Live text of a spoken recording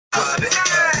So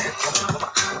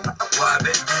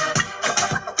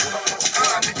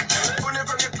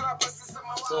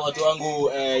watu wangu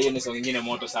hiyo ni song nyingine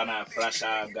moto sana,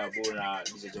 Frasha, Gabu na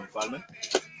DJ John Falme.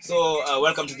 So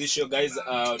welcome to this show guys.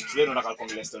 Today tunataka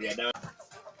kuongelea story ya dawa.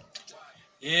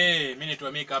 Mimi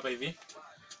naitwa Mika hapa hivi.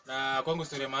 Na kwangu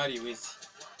story ya mahari iwezi.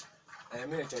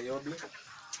 Mimi naitwa Yobi.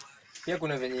 Pia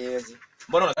kuna venye yezi.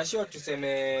 Mbona unashia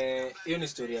tuseme hiyo ni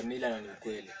story ya mila na ni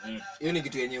ukweli. Hiyo ni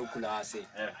kitu yenye ukula ase.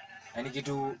 Yaani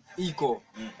kitu iko.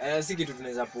 Si kitu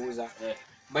tunaweza puuza.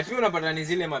 But wewe unapata ni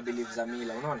zile mabeliefs za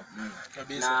mila, unaona?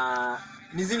 Kabisa. Na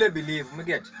ni zile belief,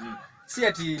 umeget? Si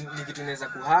ati ni kitu tunaweza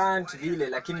kuhunt vile,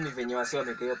 lakini ni venye wase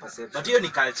wameka hiyo perception. But hiyo ni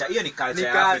culture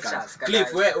ya Afrika.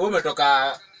 Cliff, wewe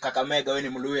umetoka Kakamega, wewe ni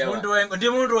Mluya. Mundu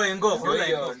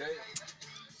wengo.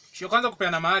 Sio kwanza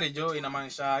kupeana mahari jo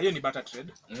inamaanisha hiyo ni barter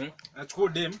trade. Nachukua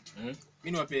dem, mimi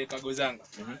niwape kago zangu.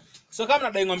 So kama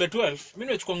nadai ng'ombe 12,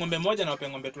 mimi nichukua ng'ombe moja na wape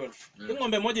ng'ombe 12. Hii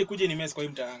ng'ombe moja ikuje ni mess kwa hii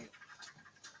mtaa wangu.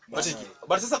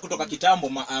 But sasa kutoka kitambo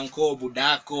maanko,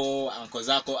 budako, anko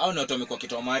zako au ni watu wamekuwa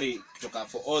kitoa mahari kutoka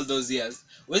for all those years.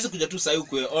 Huwezi kuja tu sasa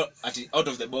ukue out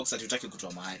of the box ati utaki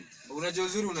kutoa mahari. Unajua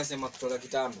uzuri unasema kutoka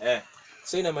kitambo.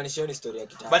 So inamaanisha ni story ya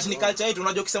kitambo. But ni culture yetu,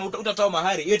 unajua ukisema utatoa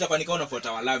mahari, hiyo itakuwa ni kama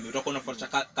unafuata Walami, utakuwa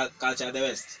unafuata culture of the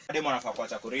West. Demo anafaa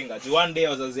kuacha kuringa. Ju one day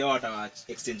wazazi wao watawa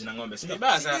exchange na ng'ombe. Sio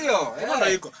basa. Ndio.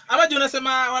 Ndio iko. Ama je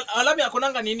unasema Walami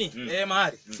hakunanga nini?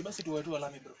 Mahari. Si basi tuwe tu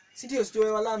Walami bro. Si ndio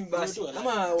sio Walami basi.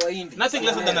 Ama Wahindi. Nothing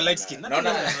less than a light skin.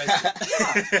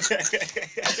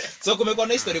 So kumekuwa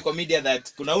na history kwa media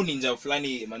that kuna huyu ninja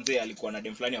fulani manze alikuwa na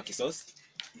dem fulani wa kisosi.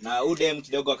 Na huyu dem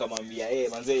kidogo akamwambia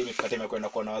manze imefika time kwenda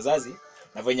kuona wazazi.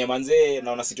 Na venye manze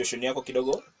naona situation yako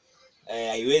kidogo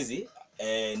haiwezi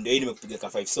ndio hii nimekupiga ka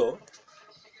 5 so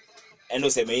endo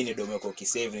sema hii ni domo yako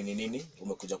kisave ni nini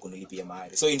umekuja kunilipia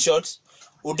mahari. So in short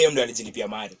udem ndo alijilipia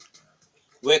mahari.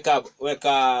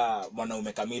 Weka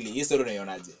mwanaume kamili. Hii story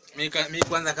unaionaje? Mimi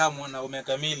kwanza kama mwanaume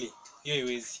kamili hiyo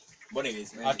haiwezi. Mbona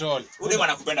haiwezi? At all. Udem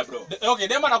anakupenda bro. Okay,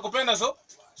 dem anakupenda so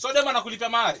dem anakulipia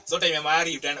mahari. Zote ime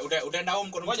mahari utaenda home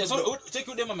mkono moja. So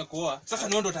cheki udem amekuoa. Sasa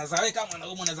ni ndo utazawe kama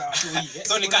mwanaume unazaa watu hivi.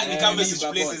 So ni kama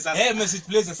message places sasa. Message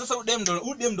places. Sasa udem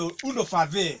ndo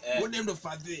fathe. Udem ndo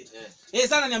fathe.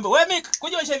 Sana niambia wewe Mik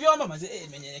kuja washe vyomba maze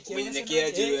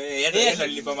menyenyekea juu yeye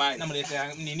alilipa mahari.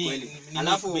 Namletea nini?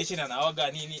 Alafu bishi na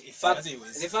naoga nini?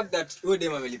 The fact that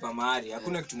udem amelipa mahari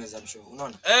hakuna kitu tunaweza mshow,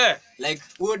 unaona? Like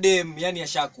udem yani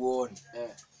ashakuona.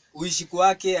 Uishi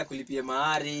kwake akulipie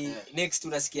mahari. Next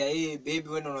unasikia baby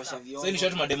wewe ndo unasha vyombo. So in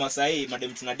short madem sahi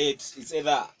madem tuna date it's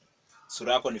either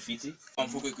sura yako ni fiti,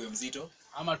 mfuko iko mzito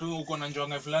ama tu uko na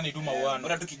njonga fulani tu mauano.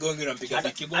 Bora tu kigongi unampiga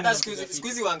fiti. Hata siku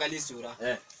hizi waangalie sura.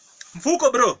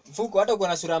 Mfuko bro. Mfuko hata uko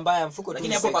na sura mbaya mfuko tu.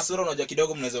 Lakini hapo kwa sura unajua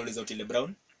kidogo mnaweza uliza Otile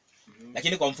Brown.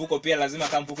 Lakini kwa mfuko pia lazima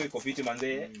kama mfuko iko fiti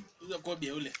manze. Hizo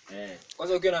kobia ule.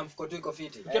 Kwanza ukiwa na mfuko tu iko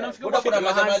fiti. Ukiwa kuna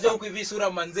majamaa huko hivi sura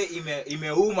manze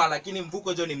imeuma lakini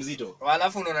mfuko jo ni mzito.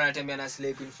 Alafu unaona anatembea na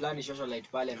slay queen fulani social light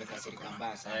pale amekasirika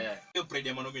mbaya sana. Hiyo pride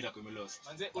ya mwanaume itakuwa imelost.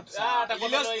 Manze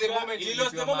atakwambia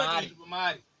the moment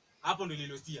mahari. Hapo ndio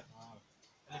lilostia.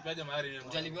 Alipiaje mahari nini?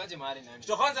 Utalipiaje mahari nani?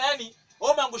 Cho kwanza yani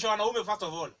umeangusha wanaume first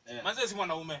of all. Manze si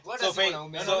mwanaume. So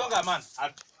mwanaume. Anaonga man.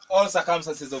 All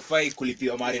circumstances of fight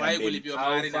kulipiwa mahari na kulipiwa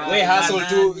mahari na wewe hustle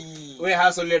tu wewe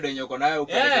hustle ile donyo uko nayo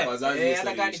upeleke kwa wazazi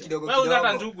hata kani kidogo wewe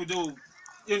unataka njugu jo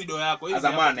hiyo ni do yako hiyo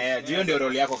zamani hiyo ndio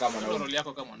role yako kama mwanaume role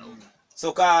yako kama mwanaume.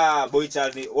 So ka boy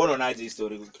child unaonaje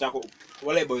story ukitaka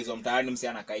wale boys wa mtaani msi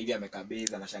anakaa hivi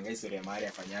amekabeza anashangaa historia ya mahari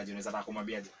afanyaje unaweza hata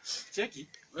kumwambiaje cheki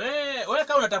wewe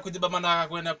kama unataka kujibamba na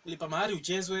kwenda kulipa mahari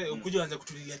uchezwe ukuje uanze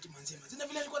kutulilia manzi na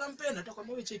vile alikuwa anampenda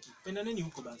atakwambia wewe cheki penda nini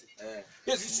huko banze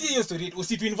si hiyo story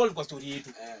usitu involve kwa story yetu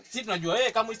sisi tunajua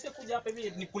kama usije kuja hapa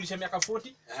hivi nikulisha miaka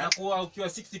 40 na kuwa ukiwa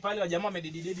 60 pale wa jamaa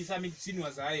amedididi sasa mimi sini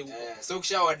wazae huko so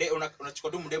ukishawa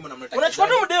unachukua tu mdemo na mnataka unachukua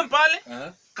tu mdemo pale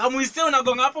kama usije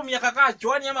unagonga hapo miaka kaa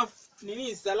chwani ama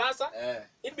nini salasa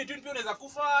in between pia unaweza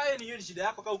kufa hiyo ni shida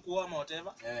yako kama uko ama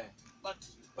whatever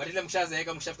but ile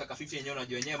mshazaeka mshafika ka 50 yenyewe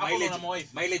unajua yenyewe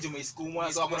mileage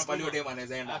umeisukumwa so hakuna pale dem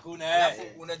anaweza enda hakuna alafu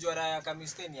unajua raha ya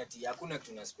kamisteni ati hakuna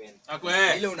kitu una spend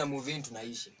ile una move in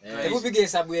tunaishi hebu piga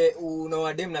hesabu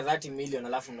una dem na 30 million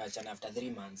alafu unaachana after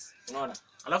 3 months unaona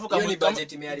alafu kama ni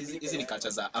budget imeharibika hizi ni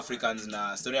culture za Africans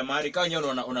na story ya mahari kama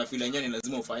yenyewe una feel yenyewe ni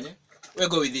lazima ufanye we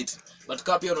go with it but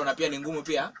kama pia unaona pia ni ngumu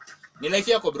pia ni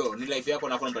life yako bro ni life yako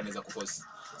na hakuna mtu anaweza kuforce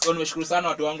so nimeshukuru sana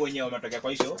watu wangu wenyewe wametokea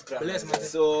kwa hiyo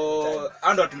so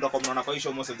ando tunataka mnaona kwa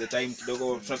hiyo most of the time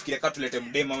kidogo tunafikiria kama tulete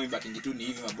mdemo mimi bakingi tu ni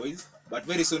hivi maboys but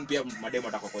very soon pia mademo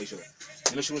atakuwa kwa hiyo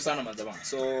nimeshukuru sana manzama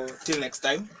so till next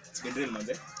time it's been real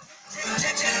manze